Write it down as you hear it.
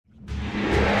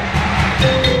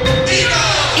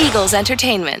Eagles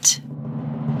Entertainment.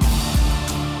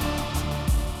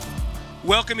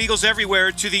 Welcome, Eagles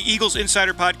everywhere, to the Eagles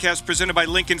Insider Podcast presented by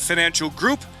Lincoln Financial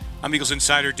Group. I'm Eagles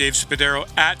Insider Dave Spadaro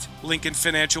at Lincoln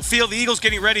Financial Field. The Eagles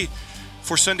getting ready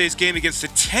for Sunday's game against the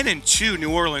 10-2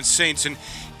 New Orleans Saints. And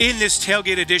in this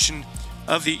tailgate edition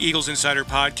of the Eagles Insider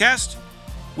Podcast,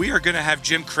 we are going to have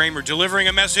Jim Cramer delivering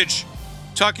a message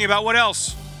talking about what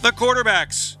else? The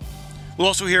quarterbacks. We'll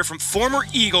also hear from former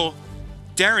Eagle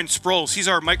Darren Sproles. He's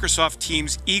our Microsoft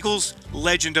Teams Eagles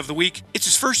Legend of the Week. It's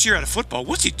his first year out of football.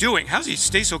 What's he doing? How does he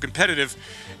stay so competitive?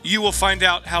 You will find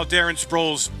out how Darren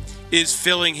Sproles is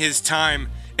filling his time.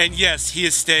 And yes, he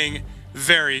is staying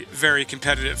very, very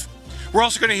competitive. We're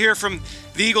also going to hear from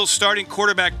the Eagles starting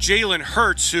quarterback Jalen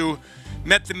Hurts, who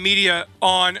met the media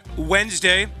on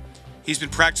Wednesday. He's been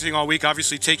practicing all week,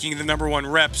 obviously taking the number one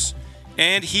reps,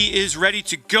 and he is ready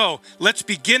to go. Let's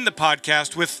begin the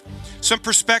podcast with some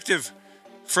perspective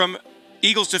from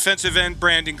Eagles defensive end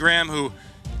Brandon Graham, who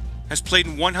has played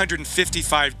in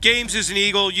 155 games as an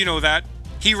Eagle. You know that.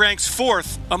 He ranks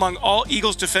fourth among all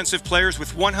Eagles defensive players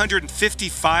with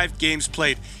 155 games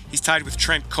played. He's tied with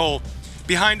Trent Cole,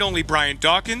 behind only Brian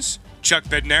Dawkins, Chuck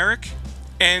Bednarik,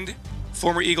 and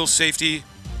former Eagles safety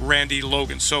Randy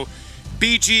Logan. So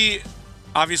BG,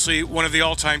 obviously one of the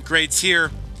all-time greats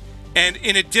here. And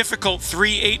in a difficult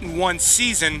 3-8-1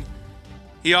 season,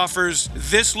 he offers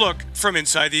this look from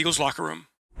inside the Eagles locker room.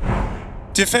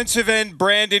 Defensive end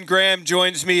Brandon Graham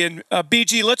joins me. And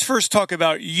BG, let's first talk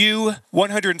about you.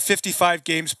 155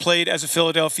 games played as a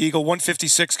Philadelphia Eagle,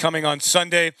 156 coming on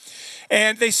Sunday.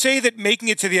 And they say that making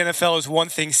it to the NFL is one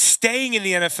thing. Staying in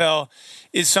the NFL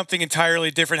is something entirely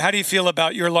different. How do you feel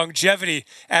about your longevity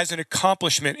as an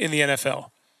accomplishment in the NFL?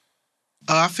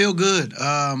 I feel good.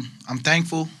 I'm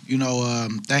thankful.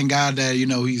 Thank God that,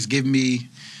 he's given me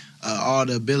all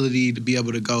the ability to be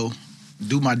able to go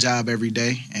do my job every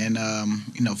day. And,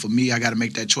 for me, I got to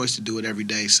make that choice to do it every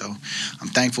day. So I'm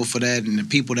thankful for that and the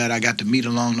people that I got to meet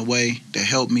along the way that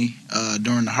helped me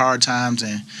during the hard times.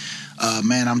 And,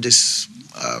 I'm just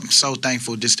so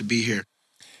thankful just to be here.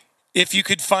 If you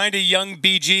could find a young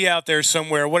BG out there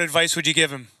somewhere, what advice would you give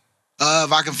him?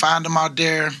 If I can find them out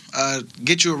there,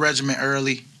 get you a regimen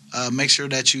early. Make sure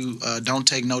that you don't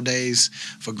take no days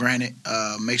for granted.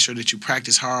 Make sure that you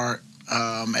practice hard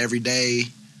every day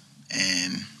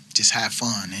and just have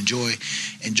fun.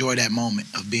 Enjoy that moment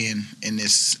of being in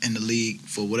the league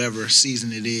for whatever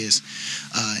season it is.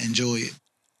 Enjoy it.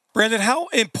 Brandon, how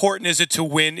important is it to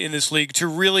win in this league, to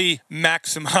really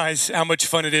maximize how much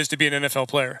fun it is to be an NFL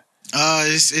player?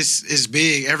 It's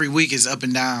big. Every week is up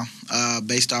and down,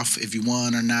 based off if you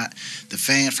won or not.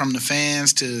 From the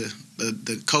fans to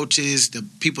the coaches, the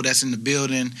people that's in the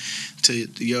building, to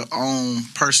your own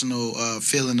personal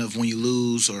feeling of when you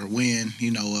lose or win.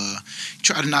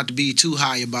 Try not to be too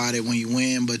high about it when you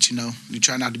win, but you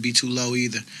try not to be too low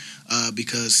either,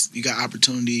 because you got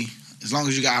opportunity. As long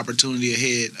as you got opportunity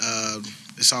ahead,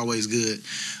 it's always good.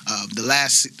 The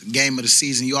last game of the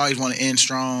season, you always want to end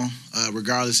strong,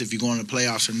 regardless if you're going to the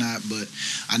playoffs or not. But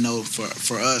I know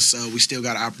for us, we still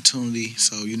got an opportunity.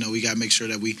 So, we got to make sure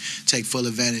that we take full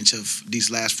advantage of these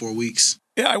last 4 weeks.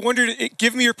 Yeah, I wondered,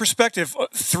 give me your perspective.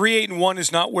 3-8-1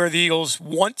 is not where the Eagles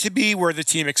want to be, where the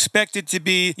team expected to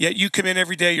be. Yet you come in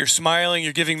every day, you're smiling,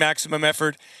 you're giving maximum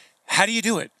effort. How do you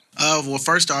do it? Well,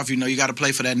 first off, you got to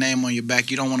play for that name on your back.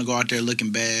 You don't want to go out there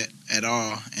looking bad at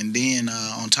all. And then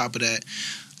on top of that,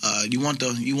 you want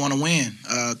to win.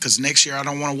 Because next year I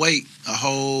don't want to wait a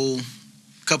whole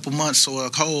couple months or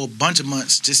a whole bunch of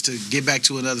months just to get back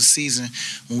to another season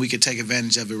when we could take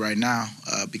advantage of it right now.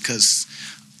 Because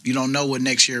you don't know what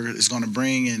next year is going to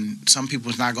bring, and some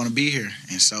people's not going to be here.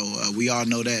 And so we all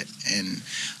know that. And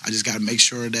I just got to make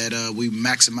sure that we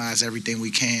maximize everything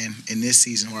we can in this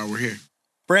season while we're here.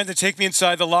 Brandon, take me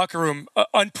inside the locker room.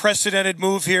 Unprecedented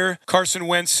move here. Carson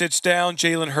Wentz sits down.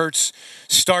 Jalen Hurts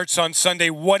starts on Sunday.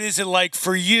 What is it like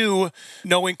for you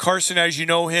knowing Carson as you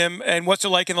know him, and what's it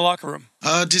like in the locker room?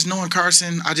 Just knowing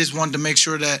Carson, I just wanted to make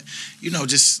sure that,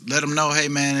 just let him know, hey,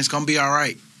 man, it's going to be all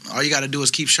right. All you got to do is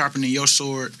keep sharpening your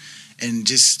sword and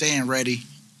just staying ready.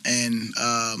 And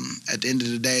at the end of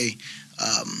the day,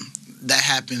 that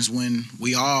happens when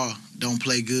we all don't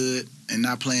play good and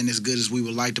not playing as good as we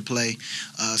would like to play.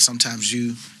 Sometimes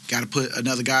you got to put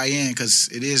another guy in because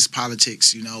it is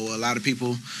politics. A lot of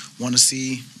people want to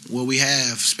see what we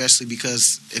have, especially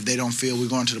because if they don't feel we're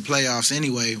going to the playoffs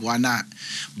anyway, why not?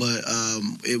 But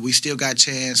we still got a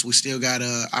chance. We still got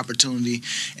an opportunity.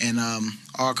 And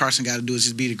all Carson got to do is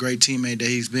just be the great teammate that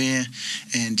he's been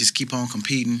and just keep on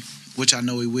competing, which I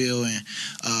know he will,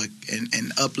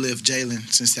 and uplift Jalen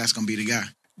since that's going to be the guy.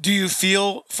 Do you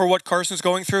feel for what Carson's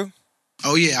going through?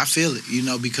 Oh yeah, I feel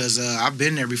it. Because I've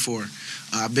been there before.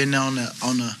 I've been on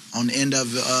the end of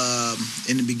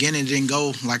in the beginning. It didn't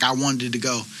go like I wanted it to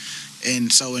go,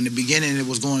 and so in the beginning it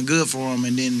was going good for him,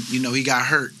 and then he got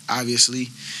hurt obviously,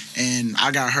 and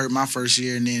I got hurt my first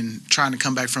year, and then trying to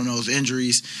come back from those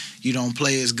injuries, you don't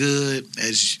play as good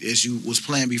as you was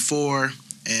playing before,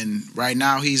 and right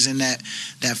now he's in that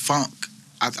funk.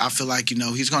 I feel like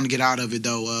he's going to get out of it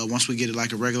though once we get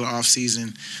like a regular off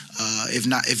season.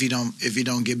 If he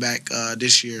don't get back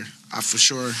this year, I for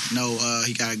sure know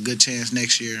he got a good chance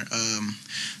next year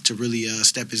to really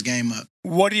step his game up.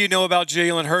 What do you know about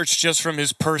Jalen Hurts just from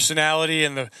his personality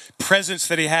and the presence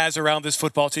that he has around this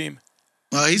football team?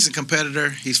 He's a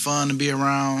competitor. He's fun to be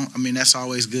around. I mean, that's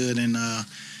always good, and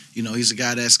he's a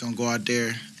guy that's going to go out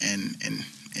there and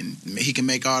he can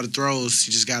make all the throws.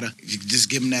 You just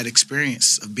give him that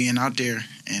experience of being out there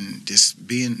and just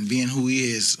being who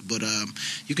he is. But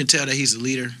you can tell that he's a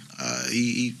leader.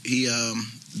 He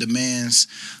demands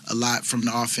a lot from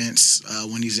the offense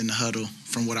when he's in the huddle,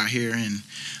 from what I hear, and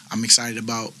I'm excited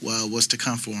about what's to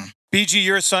come for him. BG,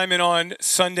 your assignment on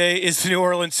Sunday is the New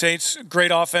Orleans Saints.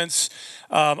 Great offense.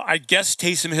 I guess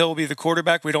Taysom Hill will be the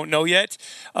quarterback. We don't know yet.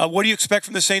 What do you expect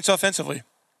from the Saints offensively?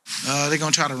 They're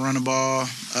going to try to run the ball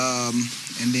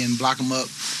and then block him up,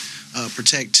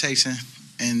 protect Taysom.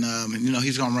 And,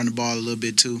 he's going to run the ball a little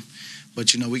bit too.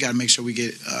 But, we got to make sure we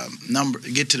get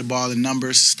to the ball in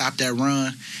numbers, stop that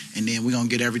run, and then we're going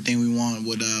to get everything we want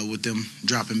with them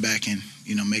dropping back and,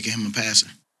 making him a passer.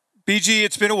 BG,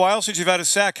 it's been a while since you've had a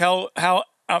sack. How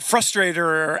frustrated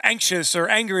or anxious or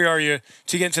angry are you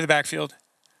to get into the backfield?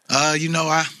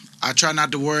 I try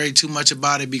not to worry too much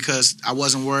about it because I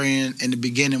wasn't worrying in the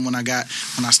beginning when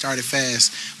I started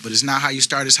fast. But it's not how you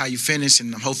start, it's how you finish.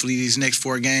 And hopefully these next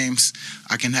 4 games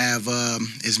I can have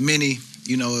as many,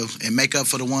 and make up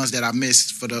for the ones that I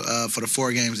missed for the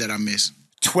 4 games that I missed.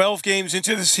 12 games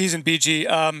into the season, BG.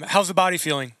 How's the body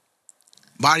feeling?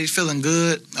 Body's feeling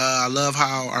good. I love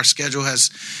how our schedule has,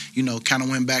 kind of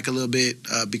went back a little bit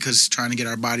because trying to get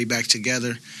our body back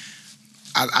together.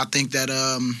 I think that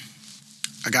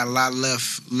I got a lot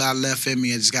left in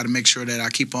me. I just got to make sure that I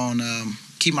keep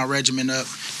my regimen up,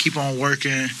 keep on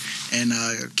working, and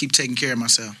keep taking care of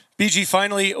myself. BG,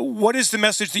 finally, what is the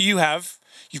message that you have?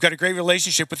 You've got a great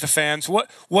relationship with the fans. What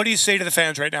do you say to the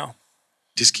fans right now?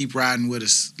 Just keep riding with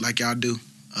us like y'all do.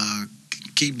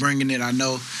 Keep bringing it. I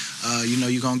know,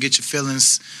 you're going to get your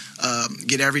feelings,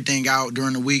 get everything out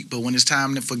during the week. But when it's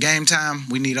time for game time,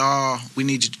 we need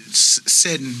you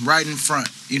sitting right in front,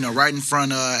 right in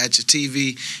front at your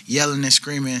TV, yelling and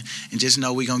screaming, and just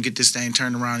know we're going to get this thing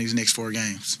turned around these next 4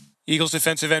 games. Eagles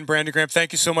defensive end Brandon Graham,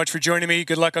 thank you so much for joining me.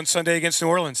 Good luck on Sunday against New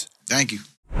Orleans. Thank you.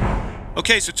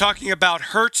 Okay, so talking about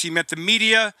Hurts, he met the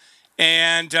media,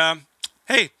 and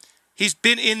hey, he's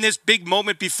been in this big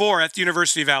moment before at the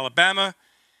University of Alabama,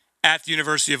 at the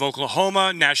University of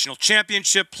Oklahoma, national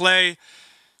championship play.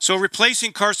 So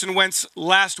replacing Carson Wentz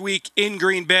last week in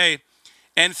Green Bay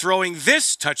and throwing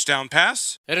this touchdown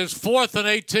pass. It is 4th and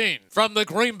 18 from the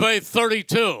Green Bay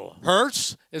 32.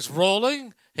 Hurts is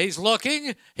rolling. He's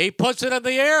looking. He puts it in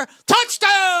the air.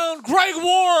 Touchdown, Greg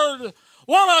Ward.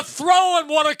 What a throw and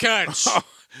what a catch.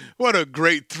 What a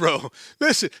great throw.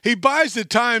 Listen, he buys the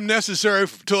time necessary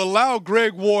to allow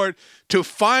Greg Ward to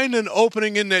find an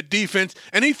opening in that defense,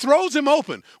 and he throws him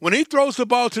open. When he throws the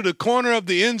ball to the corner of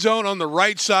the end zone on the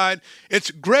right side,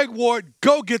 it's Greg Ward,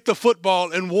 go get the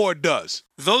football, and Ward does.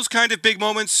 Those kind of big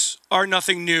moments are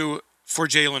nothing new for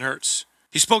Jalen Hurts.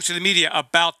 He spoke to the media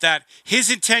about that, his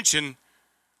intention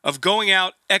of going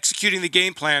out, executing the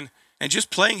game plan, and just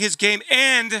playing his game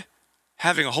and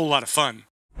having a whole lot of fun.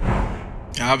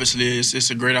 Obviously, it's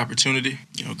a great opportunity.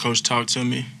 Coach talked to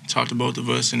me, talked to both of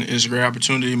us, and it's a great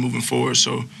opportunity moving forward.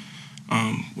 So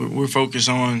we're focused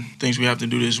on things we have to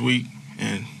do this week,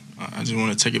 and I just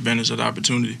want to take advantage of the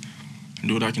opportunity and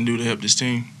do what I can do to help this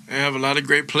team. They have a lot of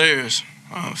great players,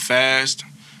 fast,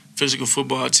 physical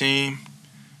football team,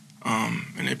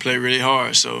 and they play really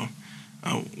hard. So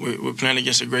we're playing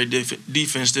against a great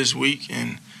defense this week,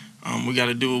 and we got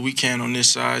to do what we can on this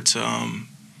side to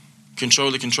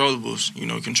control the controllables,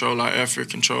 control our effort,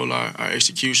 control our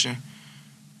execution,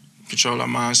 control our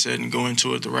mindset, and go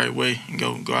into it the right way and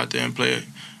go out there and play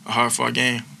a hard-fought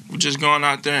game. We're just going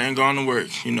out there and going to work,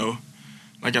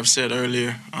 Like I've said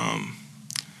earlier,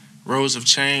 roles have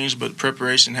changed, but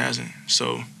preparation hasn't.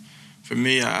 So for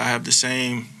me, I have the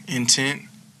same intent,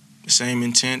 the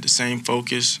same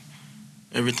focus.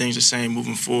 Everything's the same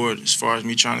moving forward as far as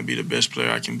me trying to be the best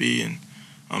player I can be and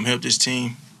help this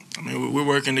team. I mean, we're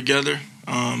working together,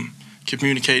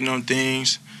 communicating on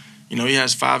things. He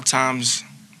has 5 times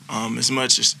as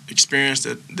much experience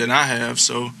that I have.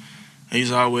 So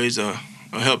he's always a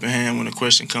helping hand when a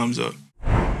question comes up.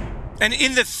 And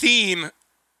in the theme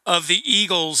of the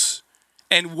Eagles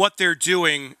and what they're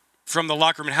doing from the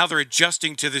locker room and how they're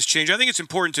adjusting to this change, I think it's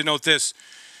important to note this.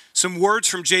 Some words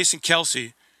from Jason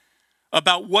Kelce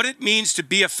about what it means to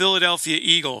be a Philadelphia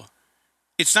Eagle.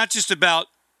 It's not just about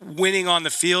winning on the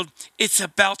field. It's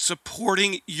about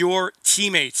supporting your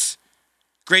teammates.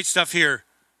 Great stuff here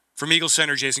from Eagles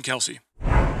center Jason Kelce.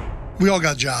 We all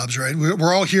got jobs, right?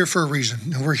 We're all here for a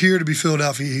reason, and we're here to be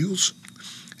Philadelphia Eagles.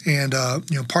 And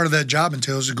part of that job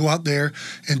entails to go out there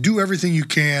and do everything you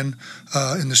can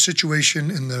in the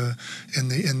situation, in the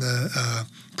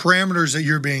parameters that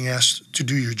you're being asked to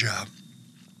do your job.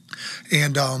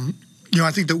 And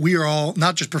I think that we are all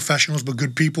not just professionals, but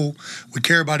good people. We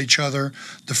care about each other.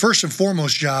 The first and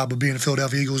foremost job of being a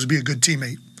Philadelphia Eagle is to be a good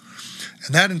teammate.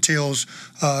 And that entails,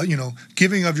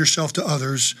 giving of yourself to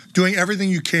others, doing everything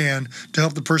you can to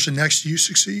help the person next to you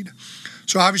succeed.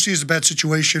 So obviously it's a bad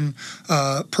situation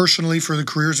personally for the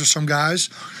careers of some guys.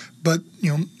 But,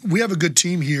 we have a good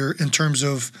team here in terms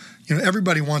of,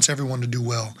 everybody wants everyone to do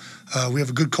well. We have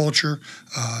a good culture.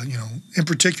 In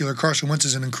particular, Carson Wentz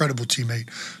is an incredible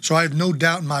teammate. So I have no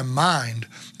doubt in my mind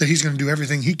that he's going to do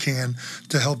everything he can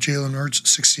to help Jalen Hurts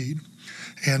succeed.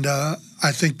 And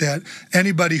I think that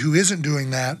anybody who isn't doing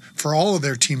that for all of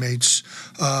their teammates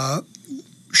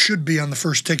should be on the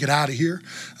first ticket out of here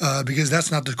because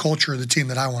that's not the culture of the team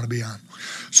that I want to be on.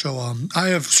 So I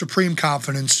have supreme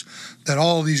confidence that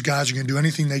all of these guys are going to do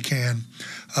anything they can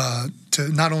to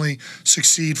not only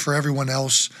succeed for everyone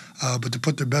else, but to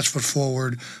put their best foot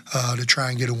forward to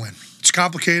try and get a win. It's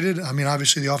complicated. I mean,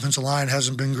 obviously the offensive line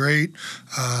hasn't been great.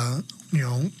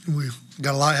 We've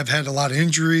got have had a lot of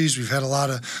injuries. We've had a lot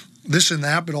of this and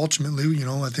that, but ultimately,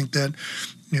 I think that,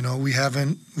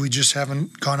 we just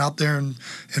haven't gone out there and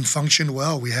functioned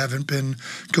well. We haven't been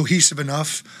cohesive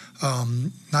enough,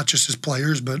 not just as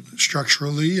players, but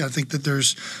structurally. I think that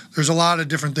there's a lot of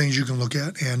different things you can look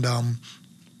at. And,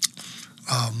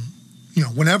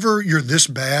 whenever you're this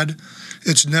bad,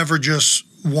 it's never just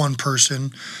one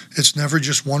person. It's never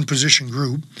just one position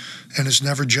group. And it's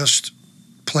never just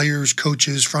players,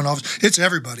 coaches, front office. It's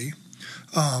everybody.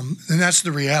 And that's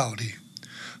the reality.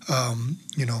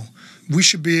 We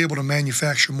should be able to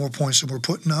manufacture more points than we're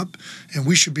putting up, and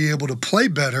we should be able to play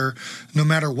better no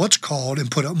matter what's called and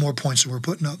put up more points than we're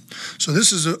putting up. So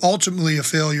this is ultimately a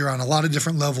failure on a lot of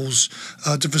different levels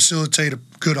to facilitate a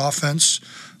good offense.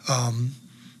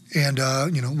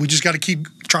 We just got to keep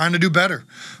trying to do better.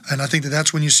 And I think that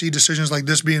that's when you see decisions like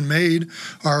this being made,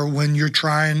 or when you're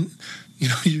trying,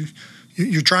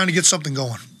 you're trying to get something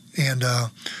going. And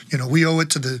we owe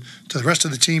it to the rest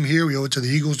of the team here. We owe it to the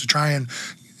Eagles to try and,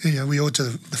 we owe it to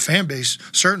the fan base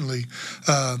certainly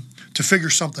to figure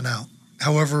something out.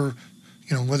 However,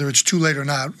 whether it's too late or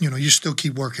not, you still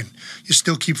keep working, you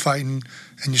still keep fighting,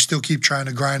 and you still keep trying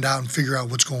to grind out and figure out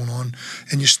what's going on,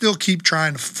 and you still keep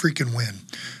trying to freaking win.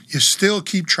 You still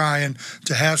keep trying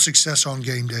to have success on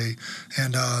game day,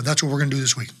 and that's what we're going to do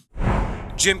this week.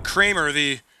 Jim Cramer,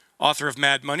 the author of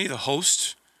Mad Money, the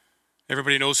host.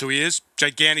 Everybody knows who he is.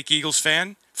 Gigantic Eagles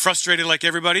fan. Frustrated like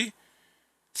everybody.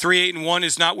 3-8-1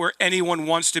 is not where anyone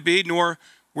wants to be, nor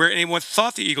where anyone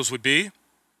thought the Eagles would be.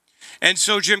 And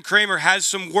so Jim Cramer has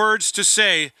some words to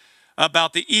say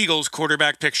about the Eagles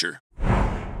quarterback picture.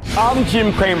 I'm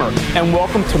Jim Cramer, and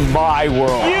welcome to my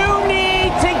world. You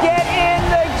need to get in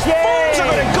the game. Firms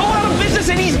are going to go out of business,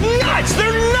 and he's nuts.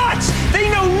 They're nuts. They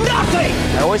know nothing.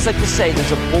 I always like to say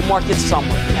there's a bull market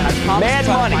somewhere, and I promise Mad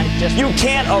money. You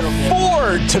can't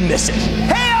afford to miss it.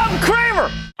 Hey, I'm Cramer.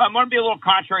 I'm going to be a little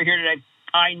contrary here today.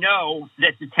 I know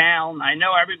that the town, I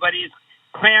know everybody's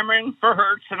clamoring for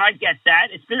Hurts, and I get that.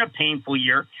 It's been a painful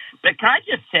year. But can I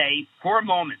just say for a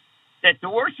moment that there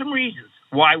were some reasons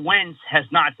why Wentz has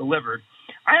not delivered.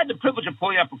 I had the privilege of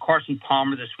pulling up with Carson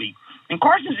Palmer this week. And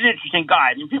Carson's an interesting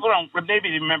guy. I mean, people don't maybe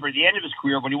remember the end of his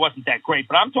career when he wasn't that great,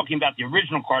 but I'm talking about the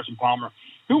original Carson Palmer,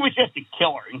 who was just a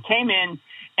killer and came in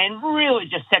and really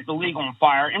just set the league on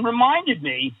fire and reminded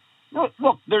me, look,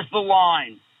 there's the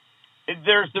line.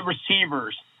 There's the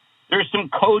receivers. There's some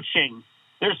coaching.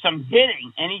 There's some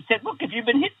hitting. And he said, look, if you've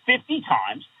been hit 50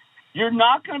 times, you're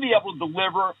not going to be able to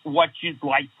deliver what you'd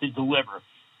like to deliver.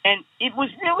 And it was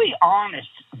really honest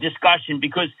discussion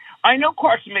because I know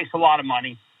Carson makes a lot of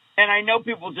money, and I know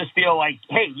people just feel like,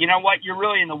 hey, you know what, you're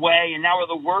really in the way, and now we're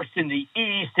the worst in the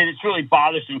East, and it's really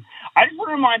bothersome. I just want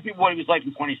to remind people what he was like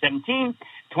in 2017,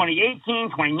 2018,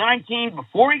 2019,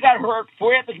 before he got hurt,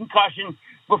 before he had the concussion,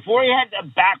 before he had the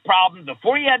back problem,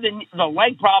 before he had the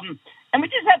leg problem. And we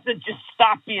just have to just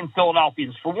stop being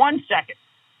Philadelphians for 1 second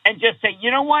and just say,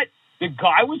 you know what? The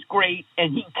guy was great,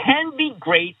 and he can be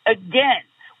great again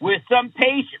with some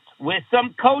patience, with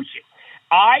some coaching.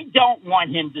 I don't want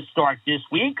him to start this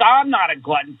week. I'm not a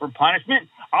glutton for punishment.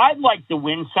 I'd like to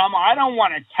win some. I don't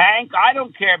want to tank. I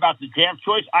don't care about the draft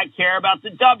choice. I care about the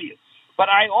W. But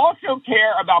I also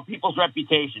care about people's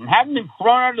reputation. Having been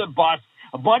thrown under the bus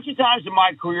a bunch of times in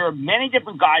my career, many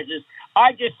different guises,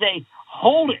 I just say,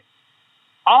 hold it.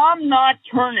 I'm not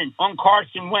turning on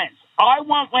Carson Wentz. I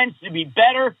want Wentz to be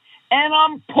better, and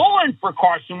I'm pulling for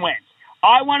Carson Wentz.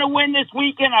 I want to win this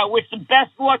weekend. I wish the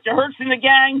best of luck to Hurts and the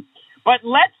gang. But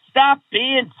let's stop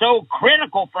being so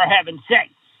critical, for heaven's sake.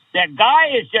 That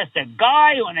guy is just a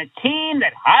guy on a team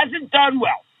that hasn't done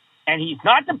well. And he's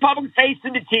not the public face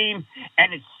of the team.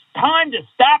 And it's time to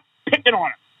stop picking on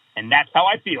him. And that's how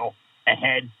I feel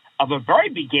ahead of a very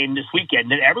big game this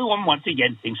weekend that everyone once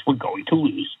again thinks we're going to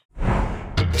lose.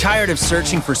 Tired of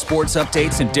searching for sports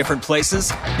updates in different places?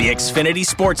 The Xfinity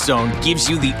Sports Zone gives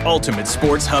you the ultimate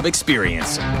sports hub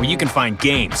experience, where you can find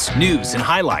games, news, and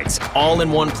highlights all in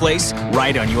one place,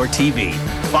 right on your TV.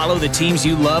 Follow the teams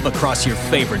you love across your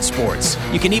favorite sports.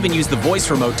 You can even use the voice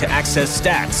remote to access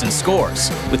stats and scores.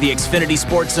 With the Xfinity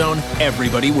Sports Zone,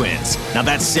 everybody wins. Now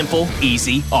that's simple,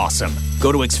 easy, awesome.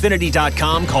 Go to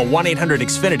Xfinity.com, call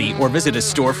 1-800-XFINITY, or visit a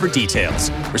store for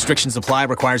details. Restrictions apply.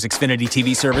 Requires Xfinity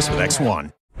TV service with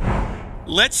X1.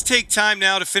 Let's take time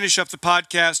now to finish up the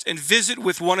podcast and visit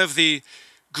with one of the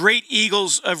great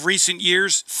Eagles of recent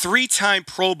years, 3-time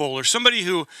Pro Bowler, somebody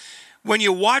who, when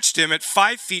you watched him at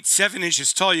 5 feet 7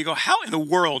 inches tall, you go, how in the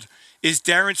world is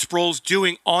Darren Sproles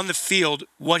doing on the field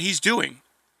what he's doing?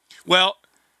 Well,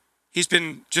 he's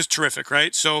been just terrific,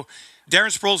 right? So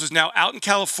Darren Sproles is now out in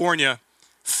California,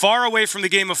 far away from the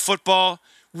game of football.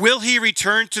 Will he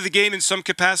return to the game in some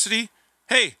capacity?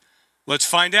 Hey, let's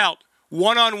find out.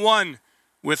 One-on-one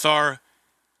with our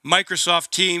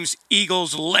Microsoft Teams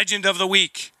Eagles Legend of the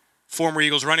Week, former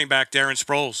Eagles running back Darren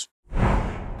Sproles.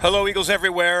 Hello, Eagles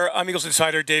everywhere. I'm Eagles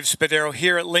Insider Dave Spadaro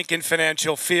here at Lincoln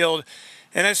Financial Field.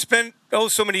 And I've spent,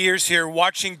 so many years here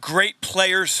watching great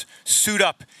players suit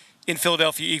up in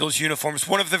Philadelphia Eagles uniforms.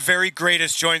 One of the very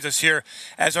greatest joins us here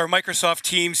as our Microsoft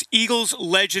Teams Eagles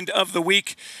Legend of the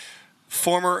Week.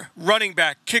 Former running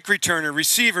back, kick returner,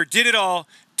 receiver, did it all,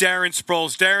 Darren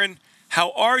Sproles. Darren,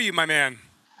 how are you, my man?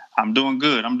 I'm doing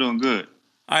good.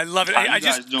 I love it. How you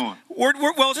guys doing?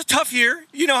 Well, it's a tough year.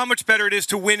 You know how much better it is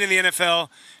to win in the NFL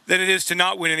than it is to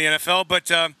not win in the NFL. But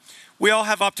we all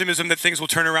have optimism that things will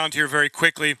turn around here very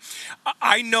quickly.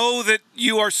 I know that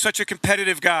you are such a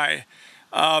competitive guy,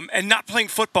 and not playing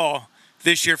football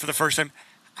this year for the first time.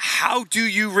 How do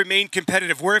you remain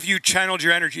competitive? Where have you channeled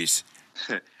your energies?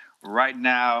 Right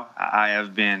now, I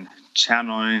have been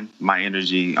channeling my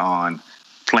energy on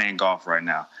playing golf right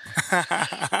now.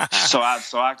 So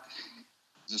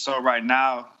right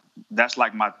now, that's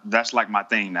like my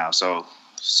thing now. So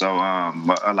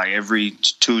like every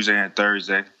Tuesday and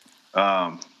Thursday,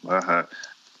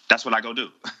 that's what I go do.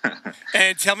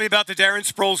 And tell me about the Darren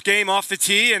Sproles game off the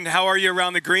tee, and how are you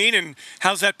around the green, and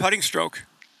how's that putting stroke?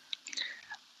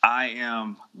 I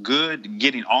am good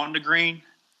getting on the green,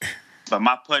 but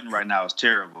my putting right now is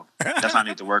terrible. That's what I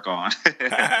need to work on.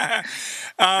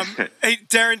 Hey,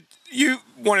 Darren, you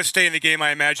want to stay in the game,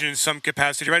 I imagine, in some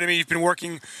capacity, right? I mean, you've been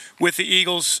working with the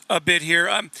Eagles a bit here.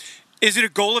 Is it a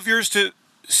goal of yours to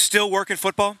still work in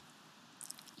football?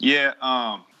 Yeah.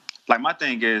 Like my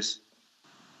thing is,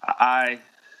 I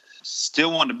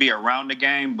still want to be around the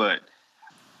game, but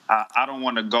I don't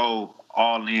want to go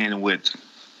all in with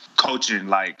coaching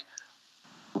like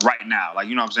right now. Like,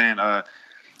 you know what I'm saying?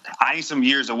 I need some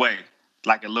years away,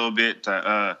 like a little bit,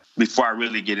 before I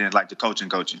really get into like the coaching.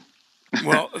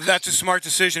 Well, that's a smart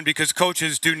decision because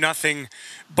coaches do nothing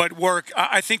but work.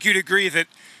 I think you'd agree that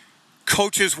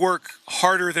coaches work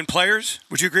harder than players.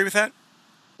 Would you agree with that?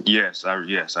 Yes, I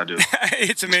do.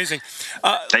 It's amazing.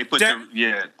 They put them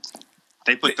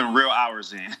real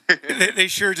hours in. They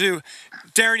sure do.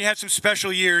 Darren, you had some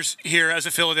special years here as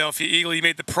a Philadelphia Eagle. You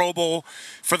made the Pro Bowl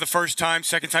for the first time,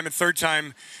 second time, and third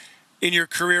time in your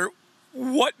career.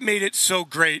 What made it so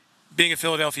great being a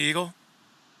Philadelphia Eagle?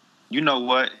 You know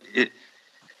what? It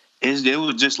was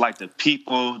just like the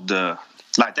people,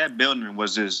 like that building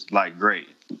was just like great.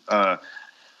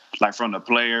 Like from the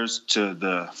players to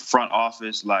the front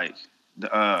office, like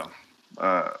there's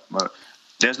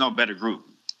no better group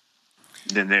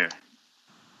than there.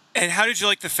 And how did you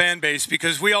like the fan base?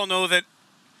 Because we all know that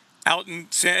out in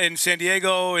San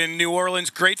Diego, in New Orleans,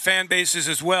 great fan bases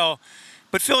as well.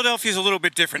 But Philadelphia is a little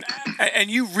bit different, and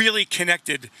you really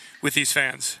connected with these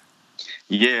fans.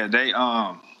 Yeah, they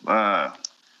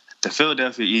the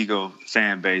Philadelphia Eagle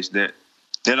fan base, that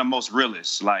they're the most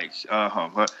realist. Like,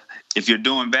 if you're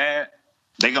doing bad,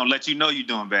 they're going to let you know you're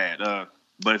doing bad.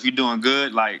 But if you're doing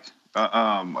good, like, they're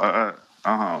going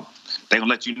to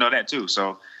let you know that too.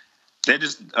 So they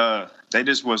just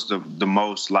was the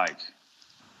most, like,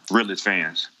 realist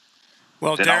fans.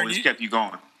 Well, that Darren, always kept you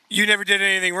going. You never did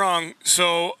anything wrong,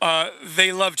 so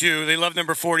they loved you. They loved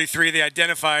number 43. They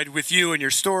identified with you and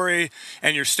your story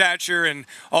and your stature and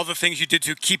all the things you did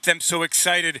to keep them so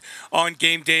excited on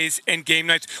game days and game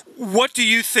nights. What do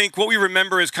you think, what we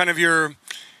remember as kind of your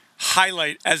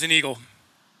highlight as an Eagle?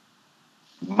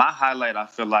 My highlight, I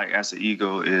feel like, as an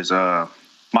Eagle is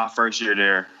my first year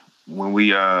there when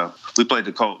we played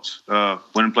the Colts.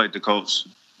 When we played the Colts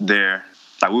there,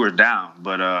 like, we were down,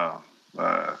 but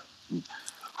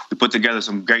we put together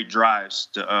some great drives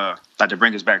to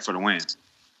bring us back for the win.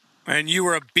 And you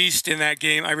were a beast in that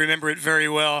game. I remember it very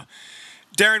well.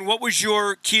 Darren, what was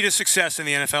your key to success in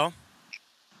the NFL?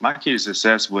 My key to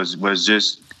success was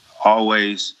just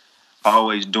always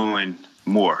doing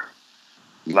more.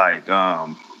 Like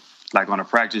on a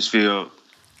practice field,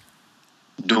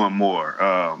 doing more.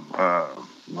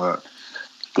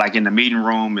 Like in the meeting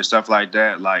room and stuff like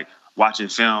that, like watching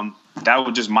film. That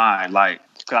was just mine. Like,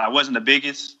 'cause I wasn't the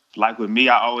biggest. Like with me,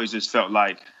 I always just felt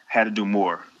like I had to do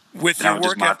more. With that your was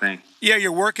just my thing. Yeah,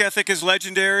 your work ethic is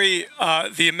legendary.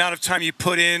 The amount of time you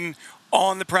put in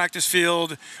on the practice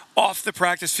field, off the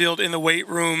practice field, in the weight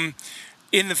room,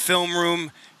 in the film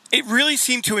room, it really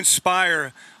seemed to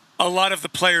inspire a lot of the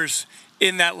players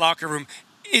in that locker room.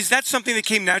 Is that something that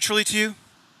came naturally to you?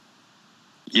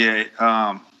 Yeah,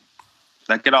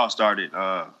 like it all started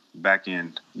back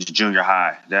in junior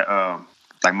high. That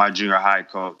like my junior high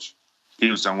coach,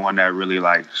 he was the one that really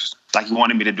like he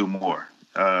wanted me to do more.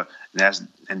 That's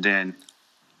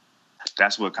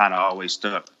what kind of always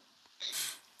stuck.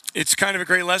 It's kind of a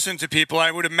great lesson to people.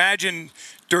 I would imagine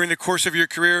during the course of your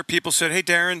career, people said, "Hey,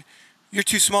 Darren, you're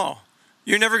too small.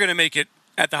 You're never going to make it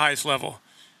at the highest level."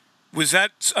 Was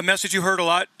that a message you heard a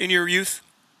lot in your youth?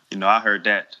 You know, I heard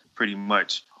that pretty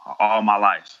much all my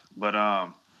life, but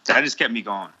that just kept me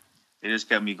going. It just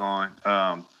kept me going.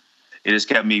 It just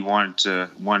kept me wanting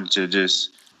to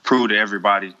just prove to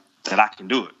everybody that I can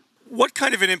do it. What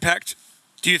kind of an impact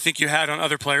do you think you had on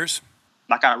other players?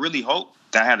 Like, I really hope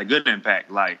that I had a good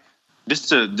impact. Like, just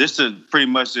to pretty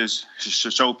much just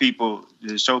show people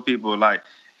like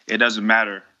it doesn't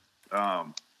matter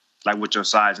like what your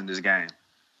size in this game.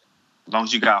 As long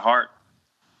as you got heart,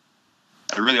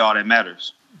 that's really all that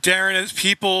matters. Darren, as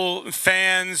people,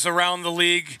 fans around the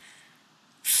league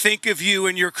think of you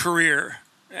and your career,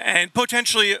 and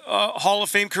potentially a Hall of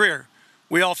Fame career,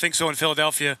 we all think so in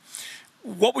Philadelphia,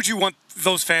 what would you want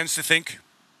those fans to think?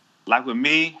 Like with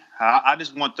me, I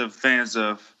just want the fans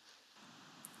of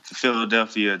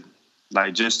Philadelphia,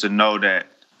 like, just to know that,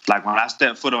 like, when I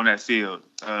stepped foot on that field,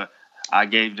 I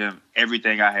gave them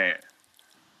everything I had.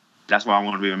 That's what I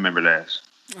want to be remembered as.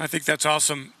 I think that's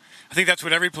awesome. I think that's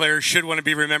what every player should want to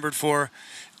be remembered for.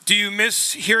 Do you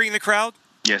miss hearing the crowd?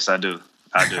 Yes, I do.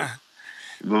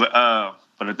 But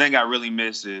the thing I really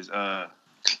miss is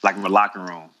like in the locker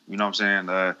room. You know what I'm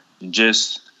saying?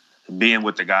 Just being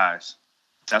with the guys.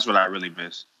 That's what I really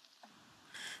miss.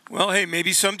 Well, hey,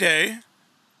 maybe someday,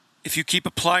 if you keep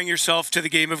applying yourself to the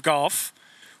game of golf,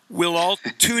 we'll all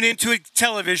tune into a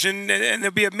television and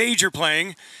there'll be a major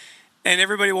playing, and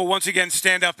everybody will once again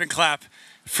stand up and clap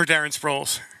for Darren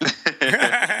Sproles.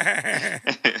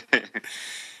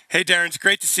 Hey, Darren, it's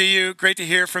great to see you. Great to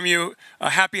hear from you.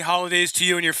 Happy holidays to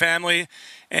you and your family.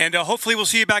 And hopefully we'll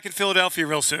see you back in Philadelphia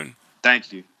real soon.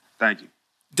 Thank you. Thank you.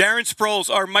 Darren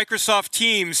Sproles, our Microsoft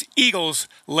Teams Eagles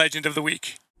Legend of the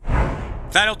Week.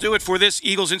 That'll do it for this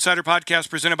Eagles Insider Podcast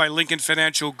presented by Lincoln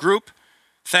Financial Group.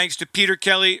 Thanks to Peter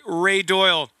Kelly, Ray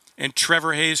Doyle, and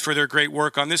Trevor Hayes for their great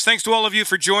work on this. Thanks to all of you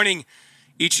for joining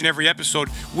each and every episode.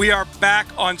 We are back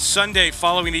on Sunday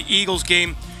following the Eagles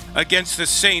game against the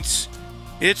Saints.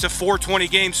 It's a 4:20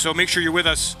 game, so make sure you're with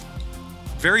us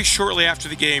very shortly after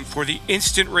the game for the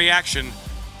instant reaction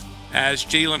as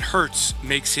Jalen Hurts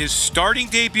makes his starting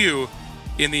debut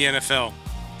in the NFL.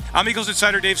 I'm Eagles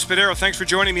Insider Dave Spadaro. Thanks for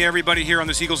joining me, everybody, here on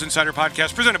this Eagles Insider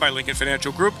Podcast presented by Lincoln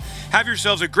Financial Group. Have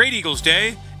yourselves a great Eagles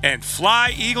day, and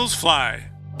fly, Eagles, fly.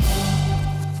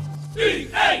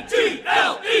 E-A-G-L-E-S,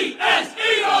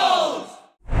 Eagles!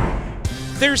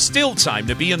 There's still time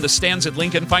to be in the stands at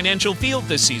Lincoln Financial Field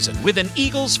this season with an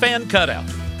Eagles fan cutout.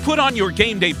 Put on your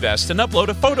game day best and upload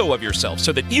a photo of yourself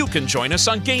so that you can join us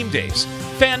on game days.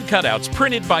 Fan cutouts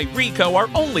printed by Ricoh are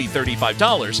only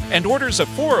 $35, and orders of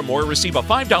 4 or more receive a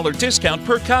 $5 discount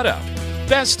per cutout.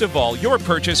 Best of all, your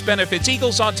purchase benefits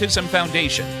Eagles Autism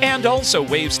Foundation and also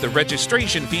waives the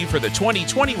registration fee for the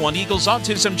 2021 Eagles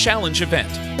Autism Challenge event.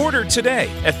 Order today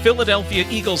at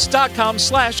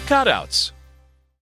PhiladelphiaEagles.com/cutouts.